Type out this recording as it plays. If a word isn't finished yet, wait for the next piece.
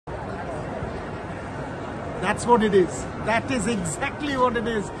That's what it is. That is exactly what it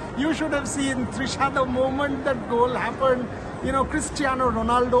is. You should have seen, Trisha, the moment that goal happened. You know, Cristiano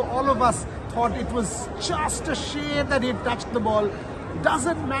Ronaldo, all of us thought it was just a shade that he touched the ball.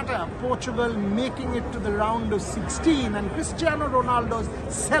 Doesn't matter. Portugal making it to the round of 16, and Cristiano Ronaldo's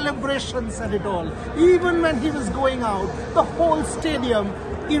celebration said it all. Even when he was going out, the whole stadium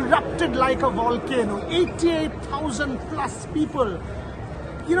erupted like a volcano. 88,000 plus people.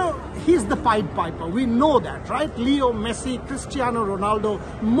 You know, he's the Pied Piper. We know that, right? Leo Messi, Cristiano Ronaldo,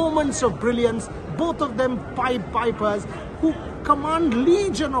 moments of brilliance, both of them Pied Pipers who command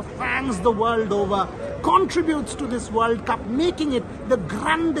legion of fans the world over, contributes to this World Cup, making it the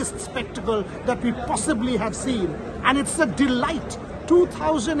grandest spectacle that we possibly have seen. And it's a delight.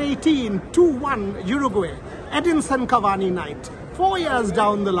 2018, 2-1 Uruguay, Edinson Cavani night. 4 years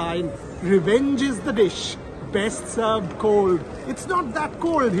down the line, revenge is the dish. Best served cold. It's not that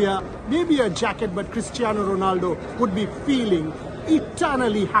cold here. Maybe a jacket, but Cristiano Ronaldo would be feeling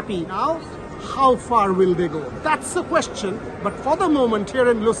eternally happy. Now, how far will they go? That's the question. But for the moment here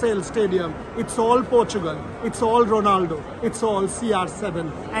in Lusail Stadium, it's all Portugal. It's all Ronaldo. It's all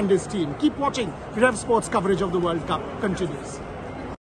CR7 and his team. Keep watching. Rev Sports coverage of the World Cup continues.